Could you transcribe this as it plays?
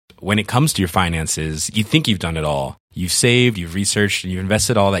when it comes to your finances, you think you've done it all. You've saved, you've researched, and you've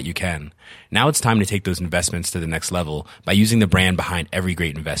invested all that you can. Now it's time to take those investments to the next level by using the brand behind every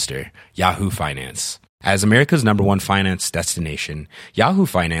great investor, Yahoo Finance. As America's #1 finance destination, Yahoo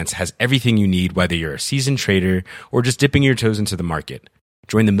Finance has everything you need, whether you're a seasoned trader or just dipping your toes into the market.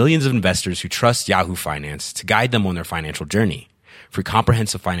 Join the millions of investors who trust Yahoo Finance to guide them on their financial journey. For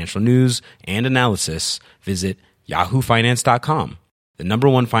comprehensive financial news and analysis, visit yahoofinance.com, the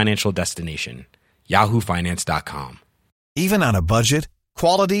 #1 financial destination, yahoofinance.com. Even on a budget,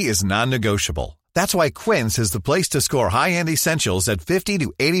 quality is non-negotiable. That's why Quince is the place to score high-end essentials at 50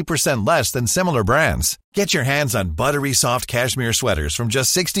 to 80% less than similar brands. Get your hands on buttery soft cashmere sweaters from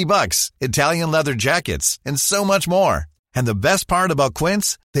just $60, Italian leather jackets, and so much more. And the best part about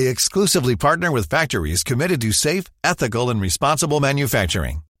Quince, they exclusively partner with factories committed to safe, ethical, and responsible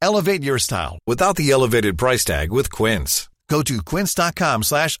manufacturing. Elevate your style without the elevated price tag with Quince. Go to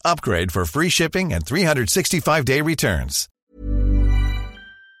quince.com/upgrade for free shipping and 365-day returns.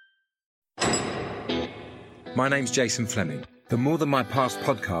 My name's Jason Fleming. The More Than My Past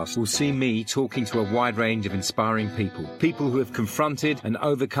podcast will see me talking to a wide range of inspiring people. People who have confronted and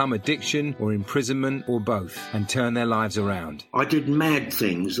overcome addiction or imprisonment or both and turned their lives around. I did mad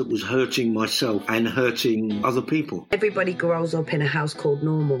things that was hurting myself and hurting other people. Everybody grows up in a house called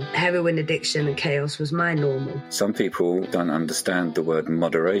normal. Heroin addiction and chaos was my normal. Some people don't understand the word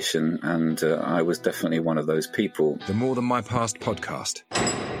moderation, and I was definitely one of those people. The More Than My Past podcast.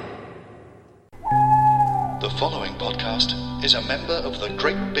 The following podcast is a member of the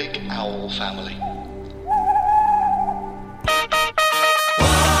Great Big Owl family.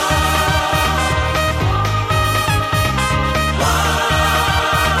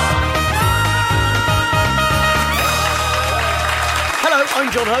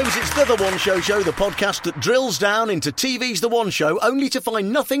 I'm John Holmes. It's The One Show, the podcast that drills down into TV's The One Show only to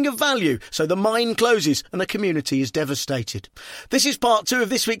find nothing of value, so the mine closes and the community is devastated. This is part 2 of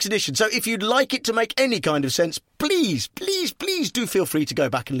this week's edition, so if you'd like it to make any kind of sense, please do feel free to go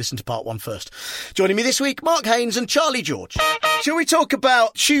back and listen to part 1 first. Joining me this week, Mark Haynes and Charlie George. Shall we talk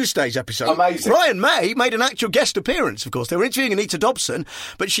about Tuesday's episode? Amazing. Brian May made an actual guest appearance, of course. They were interviewing Anita Dobson,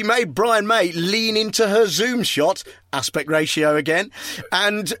 but she made Brian May lean into her Zoom shot, aspect ratio again,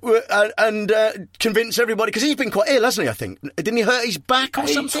 and convince everybody, because he's been quite ill, hasn't he, I think? Didn't he hurt his back or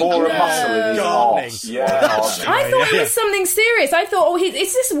something? He tore a muscle in his arse. Yeah. I thought it was something serious. I thought,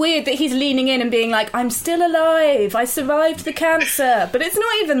 it's just weird that he's leaning in and being like, I'm still alive, I survived the cancer, but it's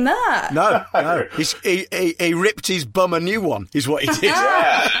not even that. No. He ripped his bum a new one, is what he did.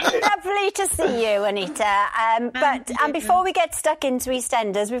 Lovely to see you, Anita. But before we get stuck into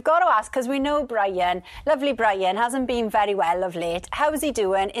EastEnders, we've got to ask, because we know Brian, lovely Brian, hasn't been very well of late. How is he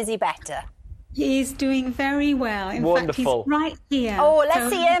doing? Is he better? He's doing very well. In Wonderful. fact, he's right here. Oh, let's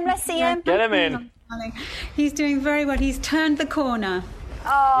see him. Get him in. He's doing very well. He's turned the corner.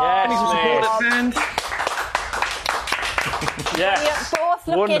 Oh, yes, Yes. You're both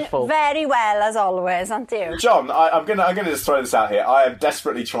looking very well, as always, aren't you? John, I'm gonna just throw this out here. I am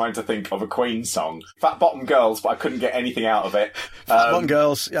desperately trying to think of a Queen song. Fat Bottom Girls, but I couldn't get anything out of it. Fat Bottom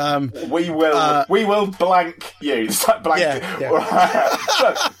Girls. We will blank you. It's like blank. Yeah.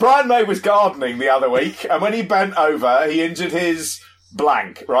 So, Brian May was gardening the other week, and when he bent over, he injured his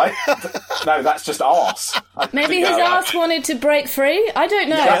blank, right? No, that's just arse. Maybe his arse wanted to break free? I don't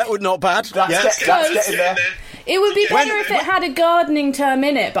know. Yeah, not bad. That's getting there. It would be better if it had a gardening term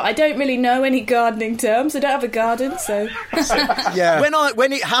in it, but I don't really know any gardening terms. I don't have a garden, so... Yeah.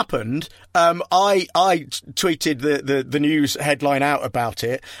 When it happened, I tweeted the news headline out about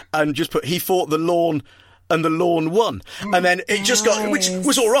it and just put, he fought the lawn and the lawn won. And then it just got, which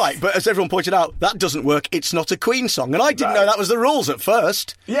was all right, but as everyone pointed out, that doesn't work. It's not a Queen song. And I didn't know that was the rules at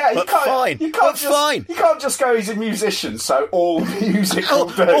first. Yeah, you can't just go, he's a musician, so all music will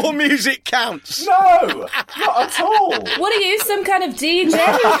do. All music counts. No, not at all. What are you, some kind of DJ?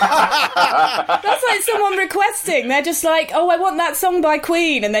 That's like someone requesting. They're just like, I want that song by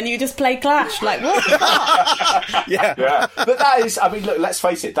Queen, and then you just play Clash. Like, what? Yeah. But that is, look, let's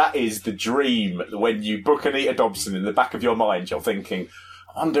face it, that is the dream when you book Anita Dobson. In the back of your mind, you're thinking,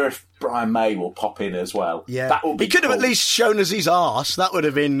 I wonder if Brian May will pop in as well. Yeah. That will be He could have at least shown us his arse. That would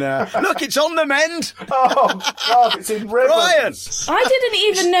have been, look, it's on the mend. Oh, God, it's in ribbons. Brian! I didn't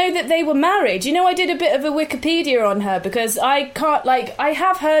even know that they were married. You know, I did a bit of a Wikipedia on her because I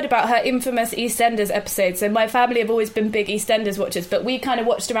have heard about her infamous EastEnders episodes, so my family have always been big EastEnders watchers, but we kind of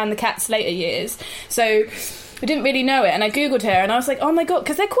watched around the Cat's later years, so... we didn't really know it, and I googled her and I was like, oh my god,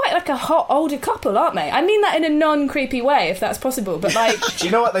 because they're quite like a hot older couple, aren't they? I mean that in a non-creepy way, if that's possible, but like... Do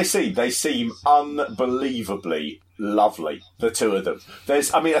you know what they seem? They seem unbelievably lovely, the two of them.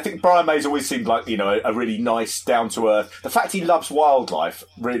 I think Brian May's always seemed like, a really nice, down-to-earth... The fact he loves wildlife,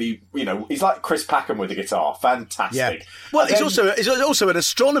 really, he's like Chris Packham with a guitar. Fantastic. Yeah. Well, he's also an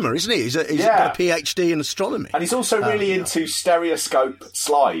astronomer, isn't he? He's got a PhD in astronomy. And he's also really into stereoscope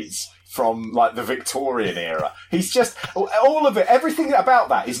slides from, like, the Victorian era. He's just... All of it, everything about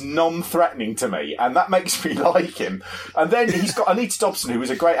that is non-threatening to me, and that makes me like him. And then he's got Anita Dobson, who is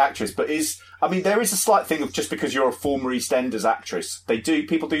a great actress, but there is a slight thing of just because you're a former EastEnders actress,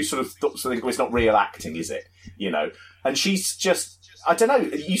 people do sort of think, well, it's not real acting, is it? And she's just... I don't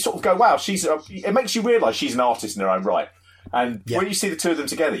know, you sort of go, wow, it makes you realise she's an artist in her own right. And when you see the two of them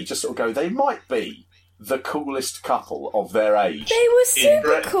together, you just sort of go, they might be the coolest couple of their age. They were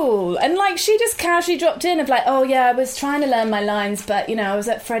super cool. And, like, she just casually dropped in of like, oh, yeah, I was trying to learn my lines, but, I was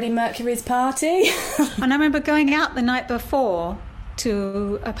at Freddie Mercury's party. And I remember going out the night before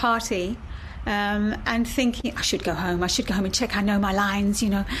to a party and thinking, I should go home and check I know my lines,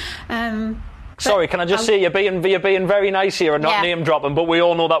 Sorry, can I just say you're being very nice here and not name dropping, but we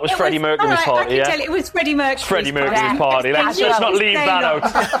all know that was Freddie Mercury's party. I can tell it was Freddie Mercury's party. Let's not leave that out.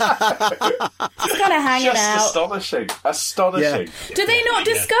 Just kind of hanging out. Astonishing. Yeah. Do they not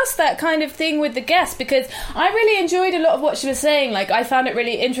discuss that kind of thing with the guests? Because I really enjoyed a lot of what she was saying. Like, I found it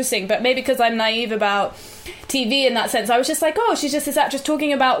really interesting, but maybe because I'm naive about TV in that sense, I was just like, oh, she's just this actress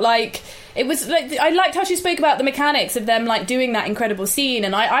talking about, like, it was like, I liked how she spoke about the mechanics of them, like, doing that incredible scene,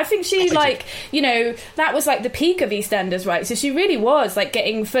 and I think she, like, that was like the peak of EastEnders, right? So she really was, like,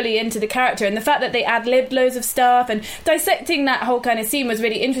 getting fully into the character, and the fact that they ad-libbed loads of stuff and dissecting that whole kind of scene was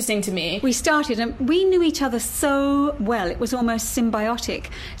really interesting to me. We started and we knew each other so well, it was almost symbiotic.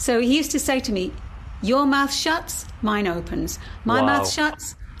 So he used to say to me, your mouth shuts, mine opens. My mouth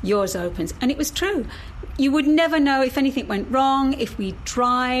shuts, yours opens. And it was true. You would never know if anything went wrong, if we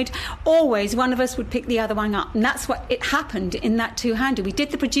tried. Always one of us would pick the other one up. And that's what it happened in that two-hander. We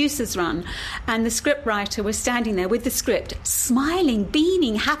did the producer's run, and the scriptwriter was standing there with the script, smiling,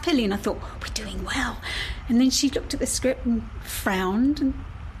 beaming happily. And I thought, we're doing well. And then she looked at the script and frowned and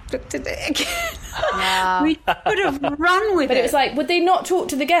looked at it again. Wow. We could have run with it. But it was like, would they not talk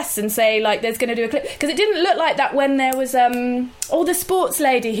to the guests and say, like, there's going to do a clip? Because it didn't look like that when there was the sports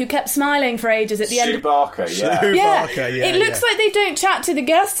lady who kept smiling for ages at the end. Sue Barker, yeah. It looks like they don't chat to the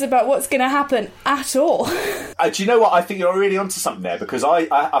guests about what's going to happen at all. Do you know what? I think you're really onto something there, because I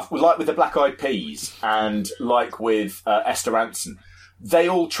like with the Black Eyed Peas and like with Esther Rantzen, they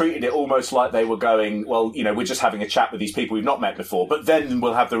all treated it almost like they were going, well, we're just having a chat with these people we've not met before, but then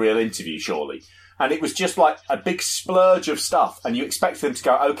we'll have the real interview, surely. And it was just like a big splurge of stuff, and you expect them to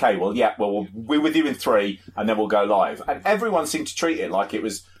go, okay, we'll be with you in 3, and then we'll go live. And everyone seemed to treat it like it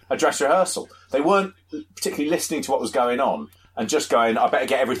was a dress rehearsal. They weren't particularly listening to what was going on, and just going, I better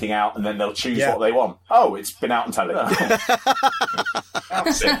get everything out, and then they'll choose what they want. Oh, it's been out on television.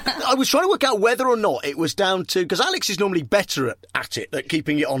 I was trying to work out whether or not it was down to... Because Alex is normally better at it, at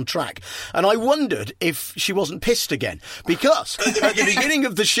keeping it on track. And I wondered if she wasn't pissed again. Because at the beginning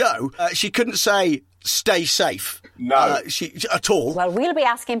of the show, she couldn't say, stay safe. No. At all. Well, we'll be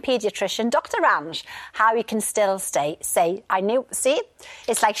asking paediatrician Dr. Ranj how you can still say, see?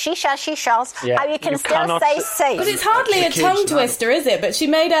 It's like she shells, how you can still stay safe. But it's hardly a tongue twister, is it? But she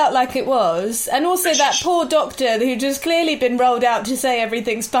made out like it was. And also that poor doctor who just clearly been rolled out to say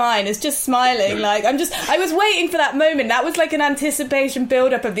everything's fine is just smiling. Like, I was waiting for that moment. That was like an anticipation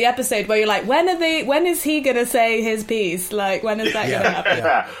build-up of the episode where you're like, when is he going to say his piece? Like, when is that going to happen?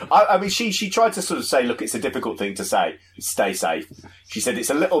 Yeah. I mean, she tried to sort of say, look, it's a difficult thing to say. Stay safe. She said it's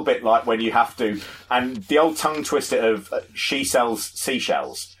a little bit like when you have to, and the old tongue twister of she sells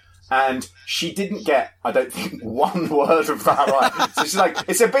seashells. And she didn't get, I don't think, one word of that right. So she's like,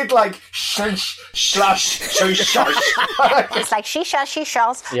 it's a bit like shush, slush, shush, shush. It's like she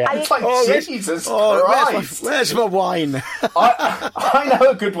shells. Yeah. It's like, Jesus Christ. Where's my wine? I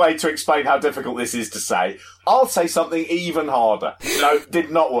know a good way to explain how difficult this is to say. I'll say something even harder. No, did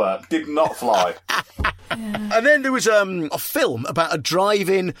not work. Did not fly. And then there was a film about a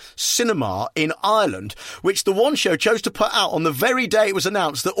drive-in cinema in Ireland, which the One Show chose to put out on the very day it was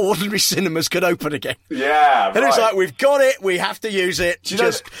announced that ordinary cinemas could open again. Yeah, and it's like, we've got it, we have to use it. Do you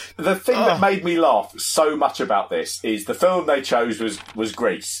know, the thing that made me laugh so much about this is the film they chose was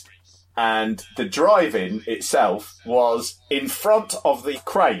Grease. And the drive-in itself was in front of the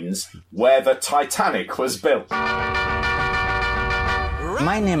cranes where the Titanic was built.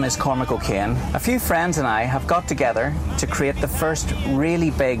 My name is Cormac O'Kane. A few friends and I have got together to create the first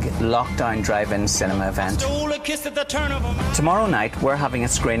really big lockdown drive-in cinema event. Tomorrow night, we're having a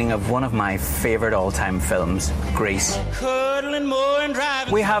screening of one of my favourite all-time films, Grease.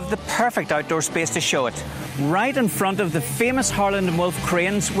 We have the perfect outdoor space to show it, right in front of the famous Harland and Wolff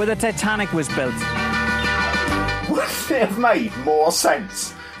cranes where the Titanic was built. Wouldn't it have made more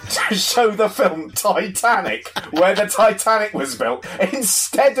sense to show the film Titanic, where the Titanic was built,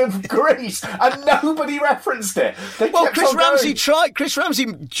 instead of Grease, and nobody referenced it? Chris Ramsey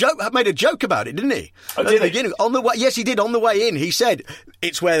made a joke about it, didn't he? Oh, did he? On the way, yes, he did. On the way in, he said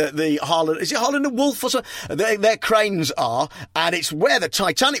it's where the Harland and Wolff or something? Their cranes are, and it's where the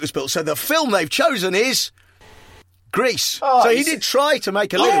Titanic was built. So the film they've chosen is Grease. So he did try to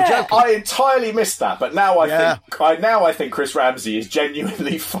make a little joke. I entirely missed that, but now I think Chris Ramsey is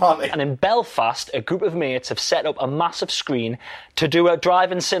genuinely funny. And in Belfast, a group of mates have set up a massive screen to do a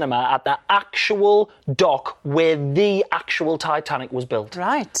drive-in cinema at the actual dock where the actual Titanic was built.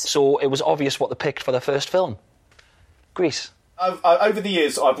 Right. So it was obvious what they picked for their first film. Grease. Over the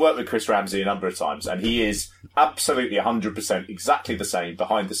years, I've worked with Chris Ramsey a number of times, and he is absolutely 100% exactly the same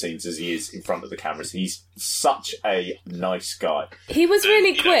behind the scenes as he is in front of the cameras. He's such a nice guy. He was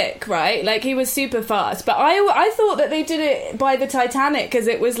really quick, right? Like, he was super fast. But I thought that they did it by the Titanic because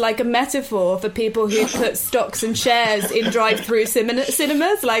it was like a metaphor for people who put stocks and shares in drive-through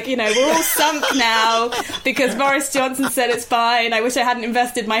cinemas. Like, you know, we're all sunk now because Boris Johnson said it's fine. I wish I hadn't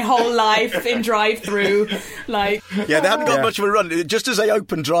invested my whole life in drive-through. Like, yeah, they haven't got much of a run. Just as they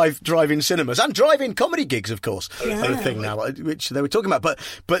open drive-in cinemas and drive-in comedy gigs, of course, are a thing now, which they were talking about.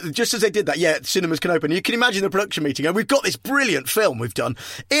 But just as they did that, cinemas can open. You can imagine the production meeting. And we've got this brilliant film we've done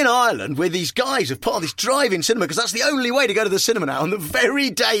in Ireland where these guys have put on this drive-in cinema because that's the only way to go to the cinema now. And the very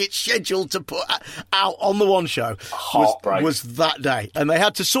day it's scheduled to put out on the One Show was that day. And they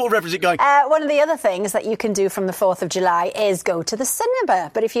had to sort of reference it going... one of the other things that you can do from the 4th of July is go to the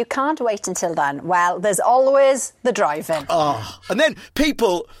cinema. But if you can't wait until then, well, there's always the drive-in. And then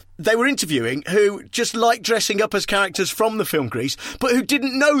people they were interviewing who just liked dressing up as characters from the film Grease, but who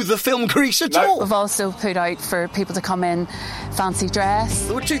didn't know the film Grease at all. We've also put out for people to come in fancy dress.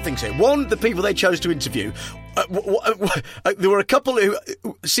 There were two things here. One, the people they chose to interview. There were a couple who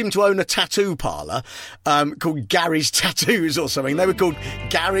seemed to own a tattoo parlour called Gary's Tattoos or something. They were called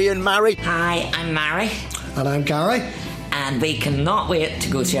Gary and Mary. Hi, I'm Mary. And I'm Gary. And we cannot wait to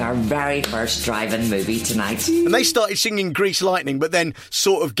go to our very first drive-in movie tonight. And they started singing Grease Lightning, but then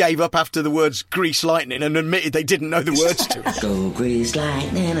sort of gave up after the words Grease Lightning and admitted they didn't know the words to it. Go Grease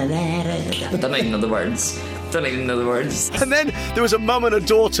Lightning, but don't even know the words. Don't even know the words. And then there was a mum and a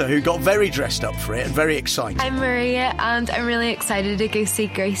daughter who got very dressed up for it and very excited. I'm Maria and I'm really excited to go see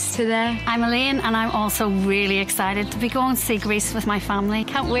Grease today. I'm Elaine and I'm also really excited to be going to see Grease with my family.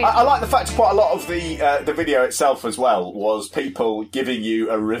 Can't wait. I like the fact quite a lot of the video itself as well was people giving you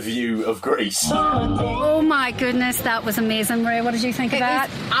a review of Grease. Oh my goodness, that was amazing. Maria, what did you think of that?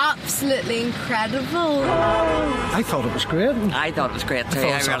 It was absolutely incredible. I thought it was great. I thought it was great too.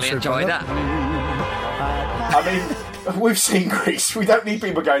 I really enjoyed it. I mean, we've seen Grease. We don't need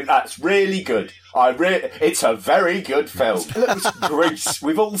people going, that's really good. It's a very good film. Look, it's Grease.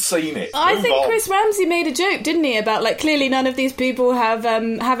 We've all seen it. I think Chris Ramsey made a joke, didn't he, about like clearly none of these people have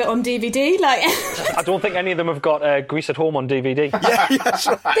it on DVD. Like, I don't think any of them have got Grease at home on DVD. Yeah, that's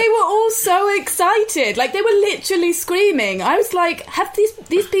right. They were all so excited, like they were literally screaming. I was like, have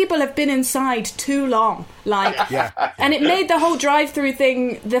these people have been inside too long? Like, and it made the whole drive-through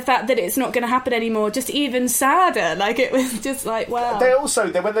thing, the fact that it's not going to happen anymore, just even sadder. Like it was just like, wow. They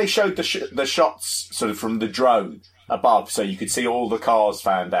also, when they showed the shots sort of from the drone above, so you could see all the cars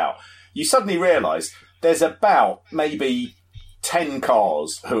fanned out, you suddenly realise there's about maybe 10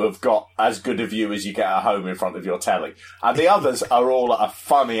 cars who have got as good a view as you get at home in front of your telly, and the others are all at a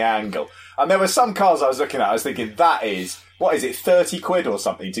funny angle. And there were some cars I was looking at, I was thinking, that is, what is it, 30 quid or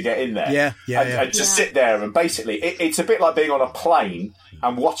something to get in there? And to sit there and basically, it's a bit like being on a plane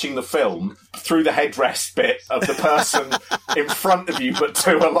and watching the film through the headrest bit of the person in front of you but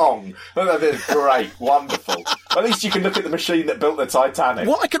too along. That's great, wonderful. At least you can look at the machine that built the Titanic.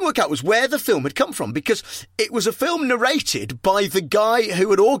 What I couldn't work out was where the film had come from, because it was a film narrated by the guy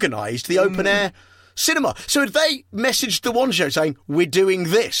who had organised the open-air cinema. So had they messaged the One Show saying, we're doing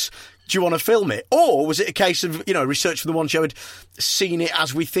this, do you want to film it? Or was it a case of, research from the One Show had seen it,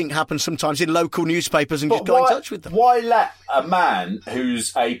 as we think happens sometimes in local newspapers, and just got in touch with them? Why let a man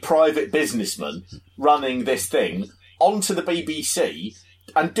who's a private businessman running this thing onto the BBC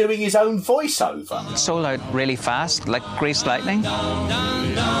and doing his own voiceover. Sold out really fast, like greased lightning.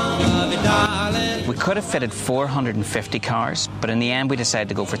 We could have fitted 450 cars, but in the end we decided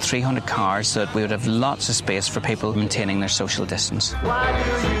to go for 300 cars so that we would have lots of space for people maintaining their social distance.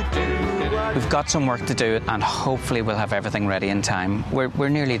 We've got some work to do, and hopefully we'll have everything ready in time. We're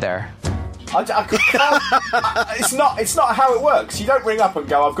nearly there. It's not how it works. You don't ring up and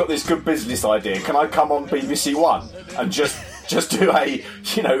go, I've got this good business idea. Can I come on BBC One and just do a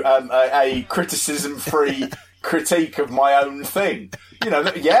criticism-free critique of my own thing?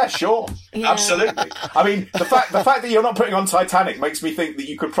 Yeah, sure. Yeah. Absolutely. I mean, the fact that you're not putting on Titanic makes me think that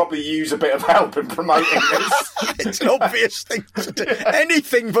you could probably use a bit of help in promoting this. It's an obvious thing to do.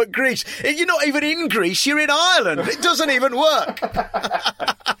 Anything but Greece. You're not even in Greece, you're in Ireland. It doesn't even work.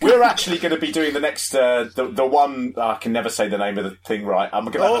 We're actually going to be doing the next, the one, I can never say the name of the thing right. I'm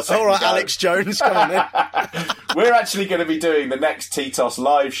going to have a second all right, go. Alex Jones, come on then. We're actually going to be doing the next Titos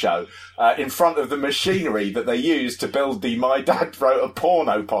live show in front of the machinery that they use to build the My Dad Wrote a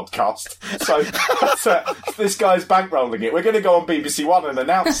Porno podcast. So this guy's bankrolling it. We're going to go on BBC One and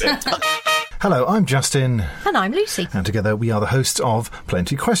announce it. Hello, I'm Justin. And I'm Lucy. And together we are the hosts of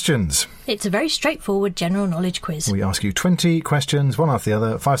Plenty Questions. It's a very straightforward general knowledge quiz. We ask you 20 questions, one after the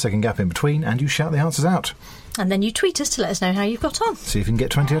other, 5-second gap in between, and you shout the answers out. And then you tweet us to let us know how you've got on. See if you can get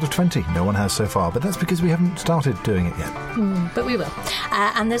 20 out of 20. No one has so far, but that's because we haven't started doing it yet. But we will.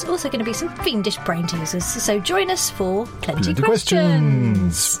 And there's also going to be some fiendish brain teasers, so join us for Plenty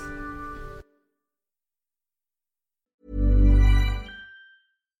Questions.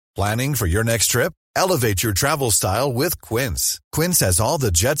 Planning for your next trip? Elevate your travel style with Quince. Quince has all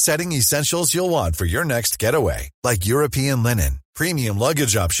the jet-setting essentials you'll want for your next getaway, like European linen, premium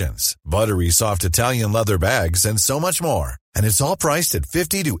luggage options, buttery soft Italian leather bags, and so much more. And it's all priced at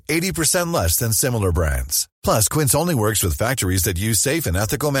 50 to 80% less than similar brands. Plus, Quince only works with factories that use safe and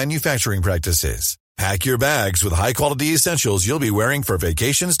ethical manufacturing practices. Pack your bags with high-quality essentials you'll be wearing for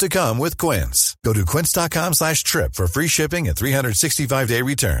vacations to come with Quince. Go to quince.com/trip for free shipping and 365-day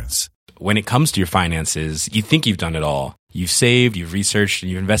returns. When it comes to your finances, you think you've done it all. You've saved, you've researched,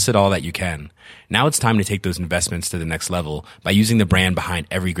 and you've invested all that you can. Now it's time to take those investments to the next level by using the brand behind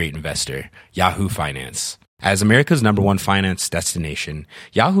every great investor, Yahoo Finance. As America's #1 finance destination,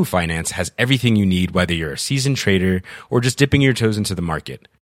 Yahoo Finance has everything you need, whether you're a seasoned trader or just dipping your toes into the market.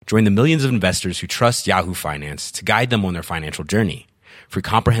 Join the millions of investors who trust Yahoo Finance to guide them on their financial journey. For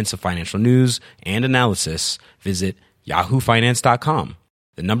comprehensive financial news and analysis, visit yahoofinance.com.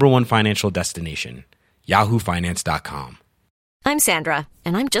 The #1 financial destination, yahoofinance.com. I'm Sandra,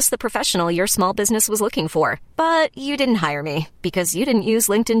 and I'm just the professional your small business was looking for. But you didn't hire me because you didn't use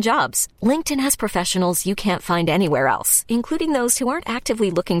LinkedIn Jobs. LinkedIn has professionals you can't find anywhere else, including those who aren't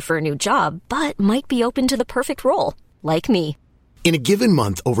actively looking for a new job, but might be open to the perfect role, like me. In a given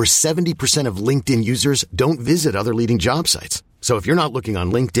month, over 70% of LinkedIn users don't visit other leading job sites. So if you're not looking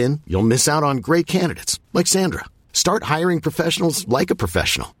on LinkedIn, you'll miss out on great candidates, like Sandra. Start hiring professionals like a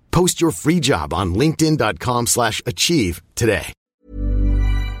professional. Post your free job on linkedin.com/achieve today.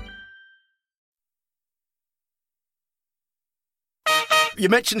 You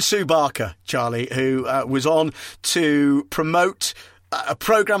mentioned Sue Barker, Charlie, who was on to promote a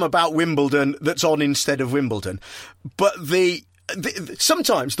programme about Wimbledon that's on instead of Wimbledon. But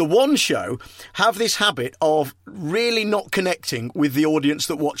sometimes the One Show have this habit of really not connecting with the audience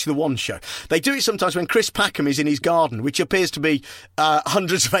that watch the One Show. They do it sometimes when Chris Packham is in his garden, which appears to be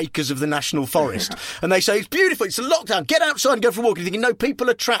hundreds of acres of the National Forest. And they say, it's beautiful, it's a lockdown, get outside and go for a walk. And you're thinking, no, people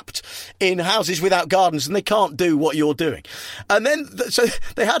are trapped in houses without gardens and they can't do what you're doing. And then, so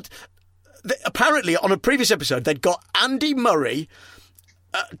they had, apparently on a previous episode, they'd got Andy Murray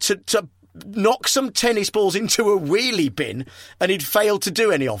to knock some tennis balls into a wheelie bin, and he'd failed to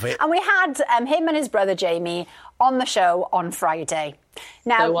do any of it. And we had him and his brother Jamie on the show on Friday.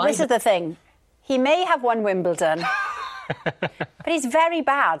 Now, this is the thing. He may have won Wimbledon, but he's very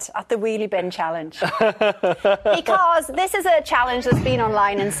bad at the wheelie bin challenge. Because this is a challenge that's been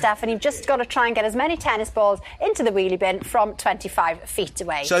online and stuff, and you've just got to try and get as many tennis balls into the wheelie bin from 25 feet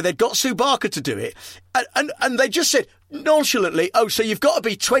away. So they'd got Sue Barker to do it, and they just said nonchalantly, so you've got to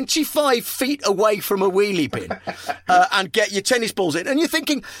be 25 feet away from a wheelie bin and get your tennis balls in. And you're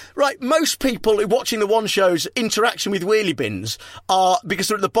thinking, right, most people who are watching the One Show's interaction with wheelie bins are because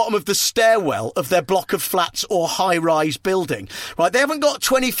they're at the bottom of the stairwell of their block of flats or high-rise building. Right, they haven't got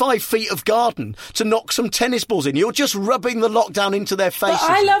 25 feet of garden to knock some tennis balls in. You're just rubbing the lockdown into their faces.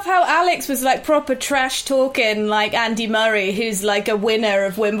 But I love how Alex was like proper trash talking like Andy Murray, who's like a winner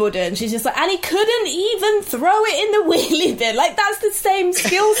of Wimbledon. She's just like, and he couldn't even throw it in the wheelie bin. Like, that's the same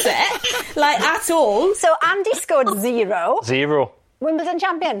skill set, like, at all. So Andy scored 0. Wimbledon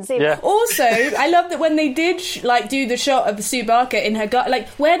champions. Yeah. Also, I love that when they did do the shot of Sue Barker in her gut,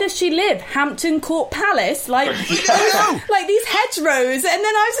 where does she live? Hampton Court Palace, like these hedgerows, and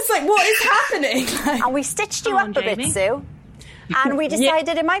then I was just like, what is happening? And we stitched you up a bit, Sue. And we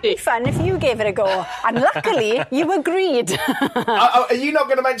decided it might be fun if you gave it a go. And luckily, you agreed. Are you not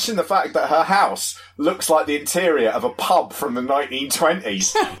going to mention the fact that her house looks like the interior of a pub from the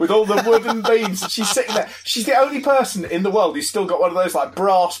 1920s with all the wooden beams? She's sitting there. She's the only person in the world who's still got one of those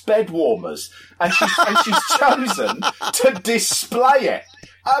brass bed warmers. And she's chosen to display it.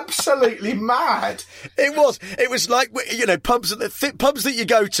 Absolutely mad. It was like, pubs that you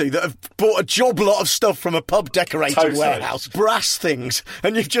go to that have bought a job lot of stuff from a pub decorating warehouse, brass things,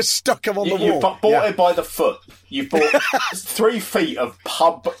 and you've just stuck them on the wall. You've bought it by the foot. You've bought 3 feet of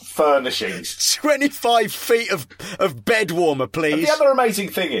pub furnishings. 25 feet of bed warmer, please. And the other amazing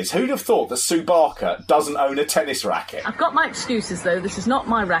thing is, who'd have thought that Sue Barker doesn't own a tennis racket? I've got my excuses, though. This is not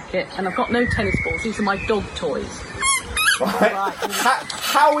my racket, and I've got no tennis balls. These are my dog toys. Right?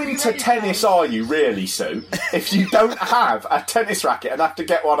 How into tennis are you, really, Sue, if you don't have a tennis racket and have to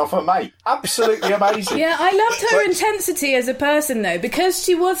get one off a mate? Absolutely amazing. Yeah, I loved her intensity as a person, though, because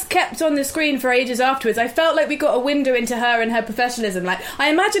she was kept on the screen for ages afterwards. I felt like we got a window into her and her professionalism. I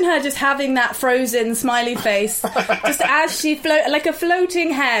imagine her just having that frozen smiley face, just as she like a floating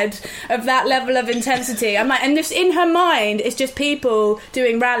head of that level of intensity. I'm like, and just in her mind, it's just people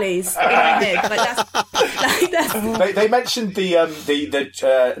doing rallies in her head. They mentioned the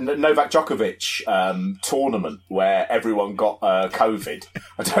Novak Djokovic tournament where everyone got COVID.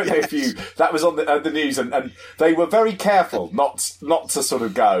 I don't know if that was on the news, and they were very careful not to sort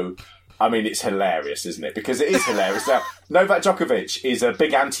of go, I mean, it's hilarious, isn't it? Because it is hilarious. Now, Novak Djokovic is a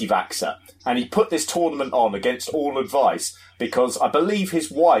big anti-vaxxer, and he put this tournament on against all advice because I believe his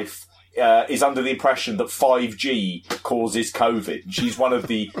wife is under the impression that 5G causes COVID. She's one of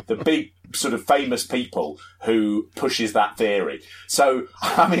the big sort of famous people who pushes that theory. So,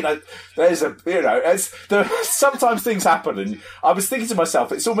 I mean, sometimes things happen, and I was thinking to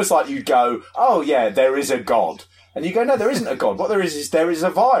myself, it's almost like you'd go, oh yeah, there is a God. And you go, no, there isn't a God. What there is a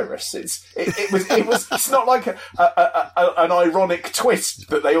virus. It's not like an ironic twist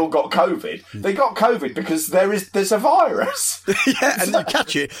that they all got COVID. They got COVID because there's a virus. Yeah, and you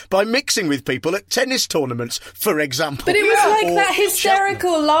catch it by mixing with people at tennis tournaments, for example. But it was like that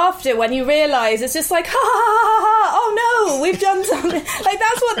hysterical laughter when you realise it's just like, ha ha ha ha, oh no, we've done something. Like,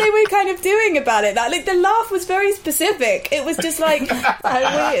 that's what they were kind of doing about it. That, the laugh was very specific. It was just like,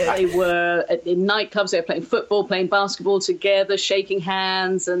 how weird. They were in nightclubs, they were playing football, playing basketball together, shaking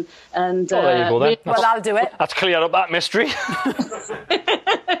hands, and there you go, then. Well, I'll do it. Let's clear up that mystery.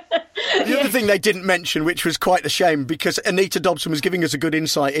 The other thing they didn't mention, which was quite a shame, because Anita Dobson was giving us a good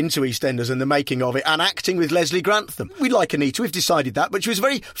insight into EastEnders and the making of it, and acting with Leslie Grantham. We like Anita, we've decided that, but she was a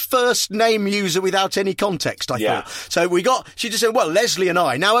very first name user without any context, I thought. So she just said, well, Leslie and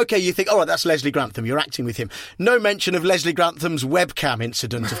I. Now, OK, you think, all right, that's Leslie Grantham, you're acting with him. No mention of Leslie Grantham's webcam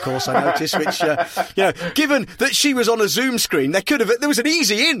incident, of course, I noticed, which, given that she was on a Zoom screen, there was an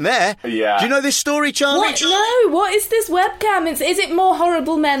easy in there. Yeah. Do you know this story, Charlie? What? No, what is this webcam? Is it more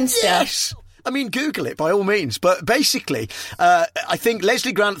horrible men stuff? Yes. I mean, Google it by all means. But basically, I think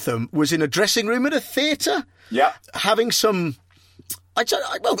Leslie Grantham was in a dressing room at a theatre. Yeah. Having some, I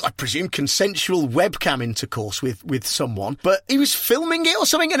presume, consensual webcam intercourse with someone. But he was filming it or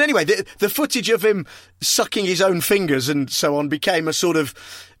something. And anyway, the footage of him sucking his own fingers and so on became a sort of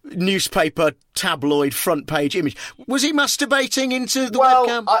newspaper tabloid front page image. Was he masturbating into the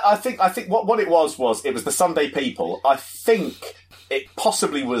webcam? I think what it was it was the Sunday People. I think it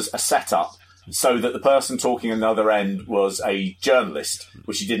possibly was a setup so that the person talking on the other end was a journalist,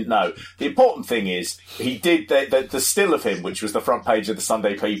 which he didn't know. The important thing is, he did the still of him, which was the front page of the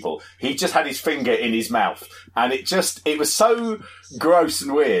Sunday People. He just had his finger in his mouth, and it was so gross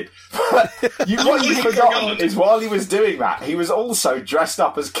and weird. But what you've forgotten is, while he was doing that, he was also dressed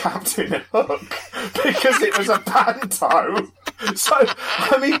up as Captain Hook, because it was a panto. So,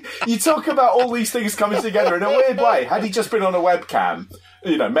 I mean, you talk about all these things coming together in a weird way. Had he just been on a webcam,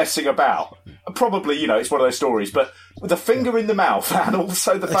 messing about, probably, it's one of those stories, but with a finger in the mouth, and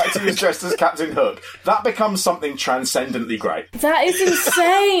also the fact he was dressed as Captain Hook, that becomes something transcendently great. That is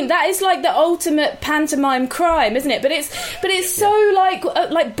insane. That is like the ultimate pantomime crime, isn't it? But it's so like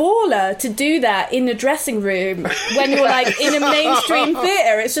baller to do that in the dressing room when you're like in a mainstream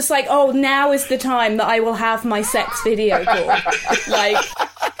theatre. It's just like, oh, now is the time that I will have my sex video call. Like,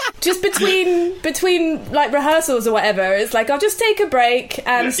 just between like rehearsals or whatever, it's like I'll just take a break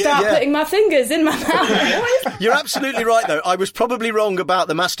and start putting my fingers in my mouth. You're absolutely right, though. I was probably wrong about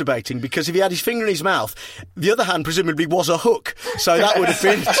the masturbating, because if he had his finger in his mouth, the other hand presumably was a hook, so that would have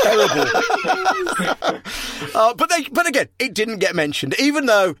been terrible. But again, it didn't get mentioned, even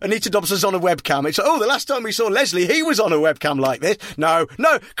though Anita Dobson's on a webcam. It's the last time we saw Leslie, he was on a webcam like this. No,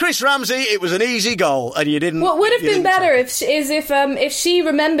 Chris Ramsey, it was an easy goal, and you didn't. What would have been better if she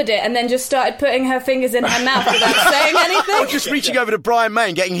remembered it and then just started putting her fingers in her mouth without saying anything, or just reaching over to Brian May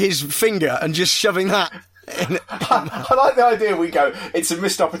and getting his finger and just shoving that. I like the idea we go, it's a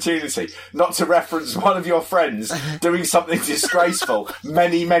missed opportunity not to reference one of your friends doing something disgraceful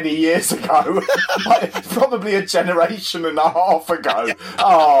many, many years ago. Like, probably a generation and a half ago.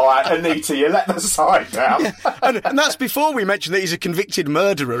 Oh, Anita, you let the side down. Yeah. And that's before we mention that he's a convicted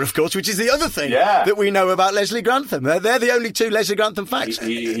murderer, of course, which is the other thing that we know about Leslie Grantham. They're the only two Leslie Grantham facts.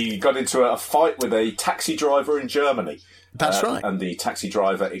 He got into a fight with a taxi driver in Germany. That's right. And the taxi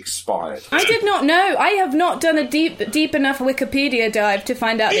driver expired. I did not know. I have not done a deep enough Wikipedia dive to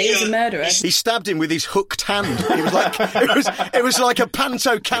find out that he was a murderer. He stabbed him with his hooked hand. It was like it was like a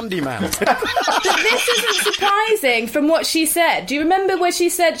panto candy man. But this isn't surprising from what she said. Do you remember where she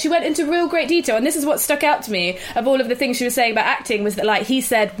said she went into real great detail? And this is what stuck out to me of all of the things she was saying about acting, was that, like, he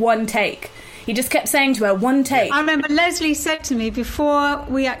said one take. He just kept saying to her, one take. I remember Leslie said to me before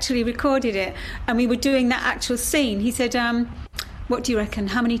we actually recorded it and we were doing that actual scene, he said, what do you reckon?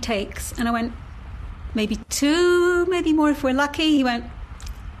 How many takes? And I went, maybe 2, maybe more if we're lucky. He went,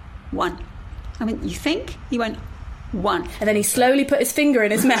 1. I went, you think? He went, 1. And then he slowly put his finger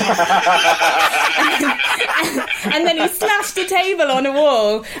in his mouth. and then he slashed the table on a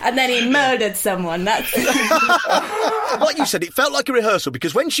wall, and then he murdered someone. That's like you said, it felt like a rehearsal,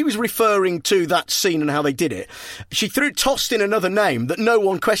 because when she was referring to that scene and how they did it, she tossed in another name that no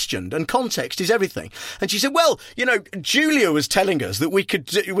one questioned, and context is everything. And she said, well, Julia was telling us that we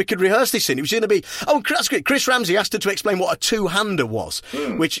could rehearse this scene. It was going to be, that's great. Chris Ramsey asked her to explain what a two-hander was,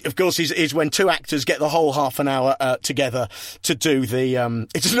 which, of course, is when two actors get the whole half an hour together to do the.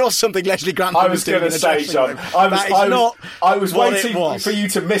 It's not something Leslie Grantham was doing. I was going to say, John, I was waiting for you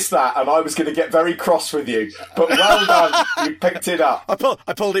to miss that, and I was going to get very cross with you. But well done, you picked it up. I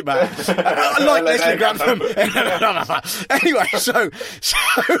pulled it back. Like Leslie Grantham. Anyway, so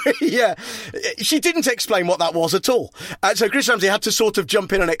yeah, she didn't explain what that was at all. So Chris Ramsey had to sort of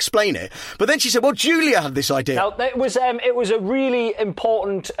jump in and explain it. But then she said, "Well, Julia had this idea." Now, it was a really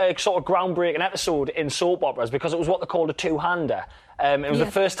important sort of groundbreaking episode in soap operas, because it was what they called a two-hander. It was the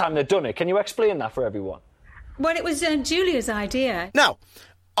first time they'd done it. Can you explain that for everyone? Well, it was Julia's idea. Now,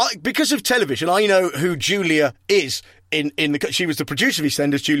 because of television, I know who Julia is. She was the producer of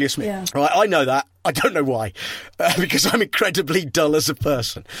EastEnders, Julia Smith. Yeah. Right, I know that. I don't know why, because I'm incredibly dull as a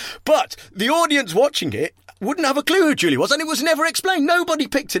person. But the audience watching it wouldn't have a clue who Julia was, and it was never explained. Nobody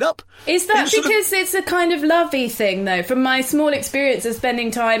picked it up. Is that because it's a kind of lovey thing, though? From my small experience of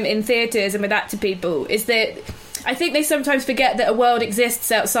spending time in theatres and with actor people, is that I think they sometimes forget that a world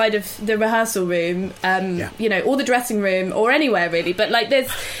exists outside of the rehearsal room, or the dressing room, or anywhere really. But like,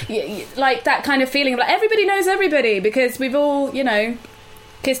 there's like that kind of feeling of like everybody knows everybody, because we've all,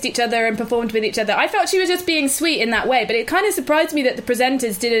 kissed each other and performed with each other. I felt she was just being sweet in that way, but it kind of surprised me that the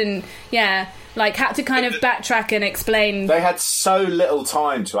presenters didn't, had to kind of backtrack and explain. They had so little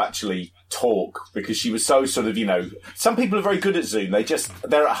time to actually talk, because she was so sort of, some people are very good at Zoom.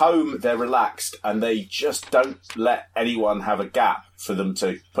 They're at home, they're relaxed, and they just don't let anyone have a gap for them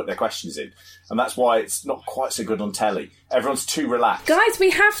to put their questions in. And that's why it's not quite so good on telly. Everyone's too relaxed. Guys,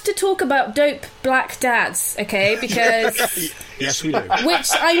 we have to talk about dope black dads, okay? Because... Yes, we do. Which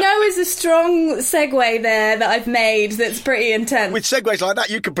I know is a strong segue there that I've made that's pretty intense. With segues like that,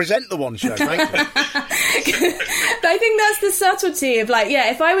 you could present the one show, frankly. But I think that's the subtlety of,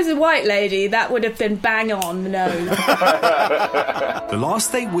 if I was a white lady, that would have been bang on the nose. The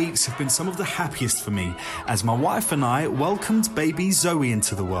last 8 weeks have been some of the happiest for me, as my wife and I welcomed baby Zoe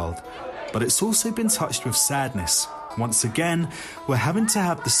into the world. But it's also been touched with sadness. Once again, we're having to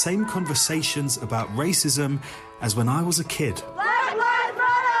have the same conversations about racism as when I was a kid.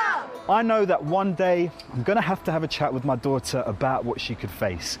 I know that one day I'm going to have a chat with my daughter about what she could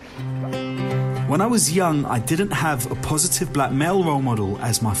face. When I was young, I didn't have a positive black male role model,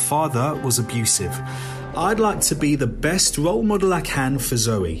 as my father was abusive. I'd like to be the best role model I can for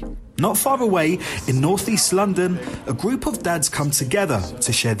Zoe. Not far away, in northeast London, a group of dads come together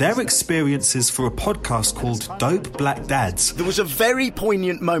to share their experiences for a podcast called Dope Black Dads. There was a very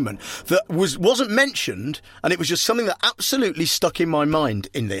poignant moment that wasn't mentioned, and it was just something that absolutely stuck in my mind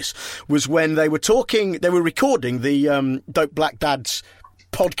in this, was when they were recording the Dope Black Dads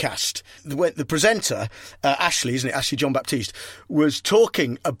podcast, the presenter, Ashley, isn't it? Ashley John Baptiste, was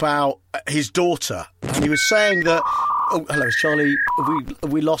talking about his daughter, and he was saying that... Oh, hello, Charlie.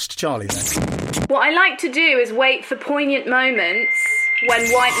 Have we lost Charlie there? What I like to do is wait for poignant moments when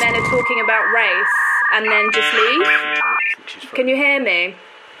white men are talking about race and then just leave. Can you hear me?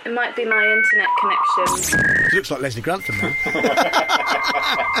 It might be my internet connection. It looks like Leslie Grantham now.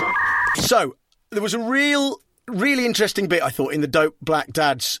 So, there was a really interesting bit, I thought, in the Dope Black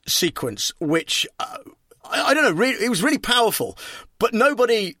Dads sequence, which, I don't know, it was really powerful, but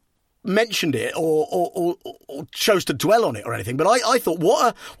nobody mentioned it or chose to dwell on it or anything. But I thought,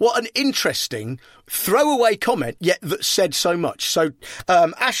 what an interesting throwaway comment, yet that said so much. So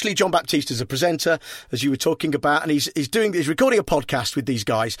Ashley John Baptiste is a presenter, as you were talking about, and he's recording a podcast with these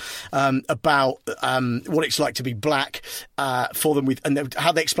guys about what it's like to be black for them, and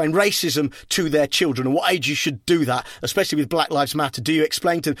how they explain racism to their children and what age you should do that, especially with Black Lives Matter. Do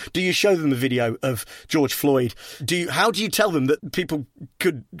you show them the video of George Floyd? How do you tell them that people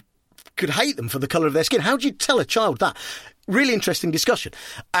could hate them for the colour of their skin? How do you tell a child that? Really interesting discussion.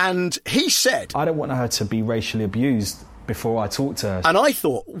 And he said, I don't want her to be racially abused before I talk to her. And I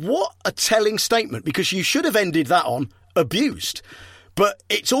thought, what a telling statement, because you should have ended that on abused. But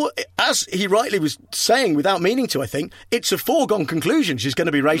it's all, as he rightly was saying, without meaning to, I think, it's a foregone conclusion she's going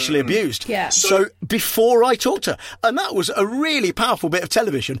to be racially abused. Yeah. So before I talked to her, and that was a really powerful bit of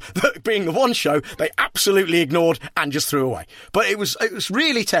television that, being the one show, they absolutely ignored and just threw away. But it was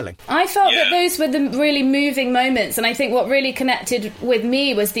really telling. I felt that those were the really moving moments, and I think what really connected with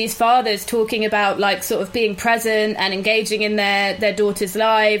me was these fathers talking about, like, sort of being present and engaging in their daughters'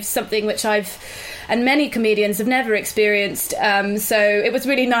 lives, something which I've and many comedians have never experienced. So it was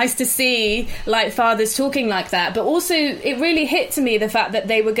really nice to see, like, fathers talking like that. But also, it really hit to me the fact that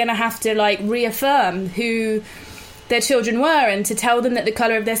they were going to have to, like, reaffirm who their children were and to tell them that the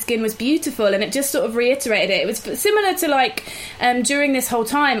colour of their skin was beautiful, and it just sort of reiterated it. It was similar to, like, during this whole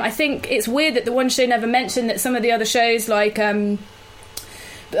time, I think it's weird that the one show never mentioned that some of the other shows, like...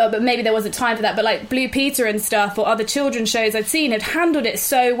 but maybe there wasn't time for that, but like Blue Peter and stuff, or other children's shows I'd seen, had handled it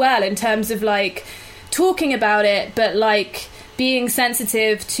so well in terms of, like, talking about it, but, like, being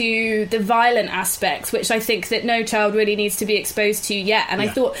sensitive to the violent aspects, which I think that no child really needs to be exposed to yet. And I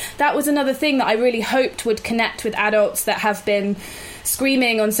thought that was another thing that I really hoped would connect with adults that have been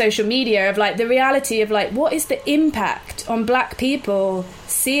screaming on social media of, like, the reality of, like, what is the impact on black people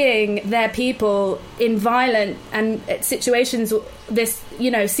seeing their people in violent and situations, this, you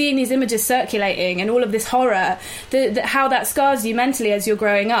know, seeing these images circulating and all of this horror, how that scars you mentally as you're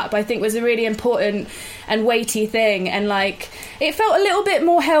growing up, I think was a really important and weighty thing. And, like, it felt a little bit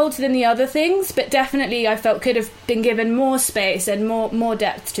more held than the other things, but definitely I felt could have been given more space and more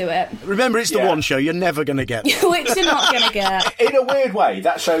depth to it. Remember, it's the one show you're never going to get. Which you're not going to get. In a weird way,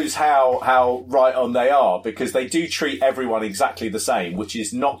 that shows how right on they are, because they do treat everyone exactly the same, which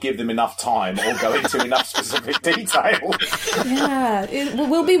is not give them enough time or go into enough specific detail. Yeah,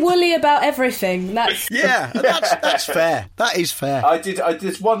 we'll be woolly about everything. That's fair. That is fair. I did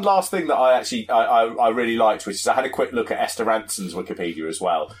one last thing that I really liked, which is I had a quick look at Esther Ranson's Wikipedia as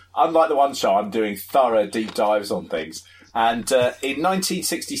well. Unlike the one show, I'm doing thorough deep dives on things. And in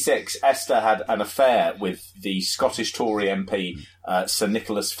 1966, Esther had an affair with the Scottish Tory MP, Sir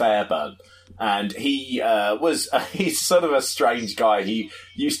Nicholas Fairbairn. And he's sort of a strange guy. He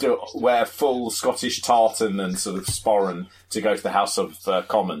used to wear full Scottish tartan and sort of sporran to go to the House of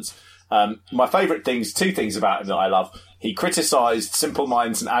Commons. My favourite two things about him that I love. He criticised Simple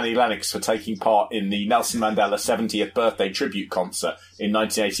Minds and Annie Lennox for taking part in the Nelson Mandela 70th birthday tribute concert in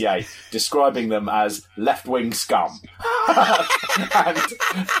 1988, describing them as left-wing scum. And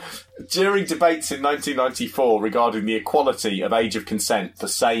during debates in 1994 regarding the equality of age of consent for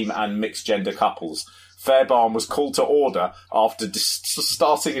same and mixed-gender couples, Fairbairn was called to order after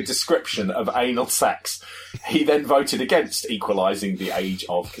starting a description of anal sex. He then voted against equalising the age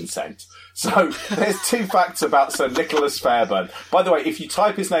of consent. So there's two facts about Sir Nicholas Fairbairn. By the way, if you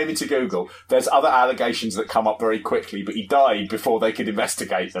type his name into Google, there's other allegations that come up very quickly, but he died before they could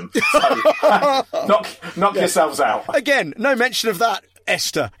investigate them. So knock yourselves out. Again, no mention of that.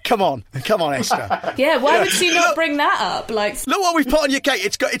 Esther, come on, Esther. Yeah, why would she not bring that up? Like, look what we've put on your cake.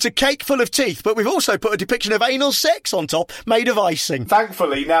 It's a cake full of teeth, but we've also put a depiction of anal sex on top, made of icing.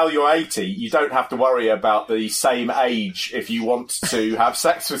 Thankfully, now you're 80, you don't have to worry about the same age if you want to have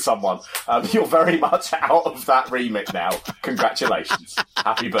sex with someone. You're very much out of that remit now. Congratulations.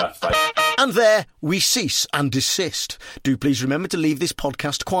 Happy birthday. And there we cease and desist. Do please remember to leave this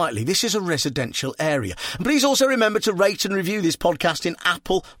podcast quietly. This is a residential area. And please also remember to rate and review this podcast in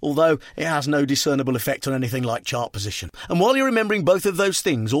Apple, although it has no discernible effect on anything like chart position. And while you're remembering both of those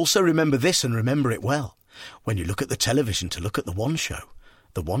things, also remember this and remember it well. When you look at the television to look at The One Show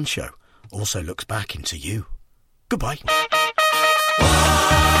also looks back into you. Goodbye.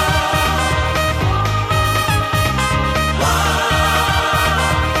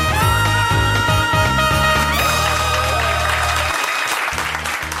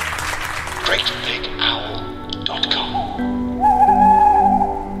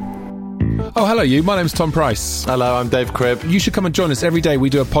 Oh, hello you. My name's Tom Price. Hello, I'm Dave Cribb. You should come and join us. Every day we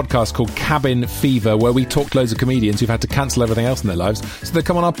do a podcast called Cabin Fever, where we talk to loads of comedians who've had to cancel everything else in their lives, so they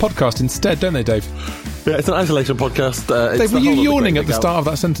come on our podcast instead, don't they, Dave? Yeah, it's an isolation podcast. Dave, were you yawning at the start of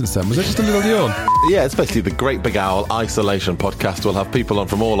that sentence then? Was it just a little yawn? Yeah, it's basically the Great Big Owl Isolation Podcast. We'll have people on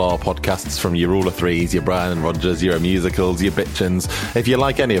from all our podcasts, from your Rule of Threes, your Brian and Rogers, your Musicals, your Bitchins. If you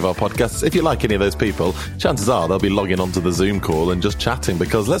like any of our podcasts, if you like any of those people, chances are they'll be logging onto the Zoom call and just chatting,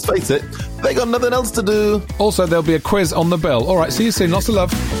 because let's face it, they got nothing else to do. Also, there'll be a quiz on the bell. All right, see you soon. Lots of love.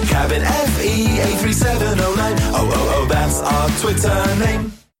 Cabin FE83709. That's our Twitter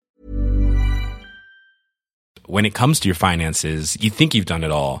name. When it comes to your finances, you think you've done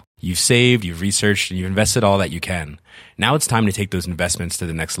it all. You've saved, you've researched, and you've invested all that you can. Now it's time to take those investments to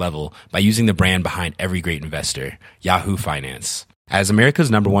the next level by using the brand behind every great investor, Yahoo Finance. As America's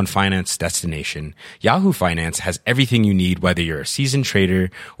 #1 finance destination, Yahoo Finance has everything you need, whether you're a seasoned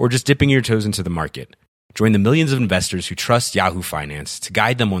trader or just dipping your toes into the market. Join the millions of investors who trust Yahoo Finance to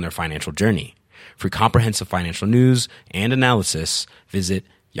guide them on their financial journey. For comprehensive financial news and analysis, visit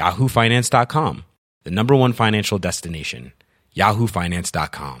yahoofinance.com. The #1 financial destination,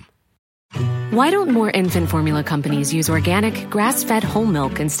 yahoofinance.com. Why don't more infant formula companies use organic, grass-fed whole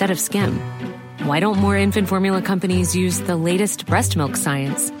milk instead of skim? Why don't more infant formula companies use the latest breast milk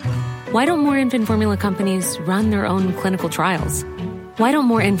science? Why don't more infant formula companies run their own clinical trials? Why don't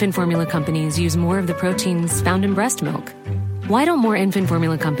more infant formula companies use more of the proteins found in breast milk? Why don't more infant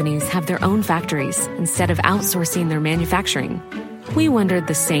formula companies have their own factories instead of outsourcing their manufacturing? We wondered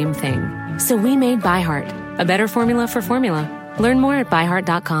the same thing. So we made ByHeart, a better formula for formula. Learn more at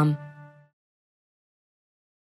byheart.com.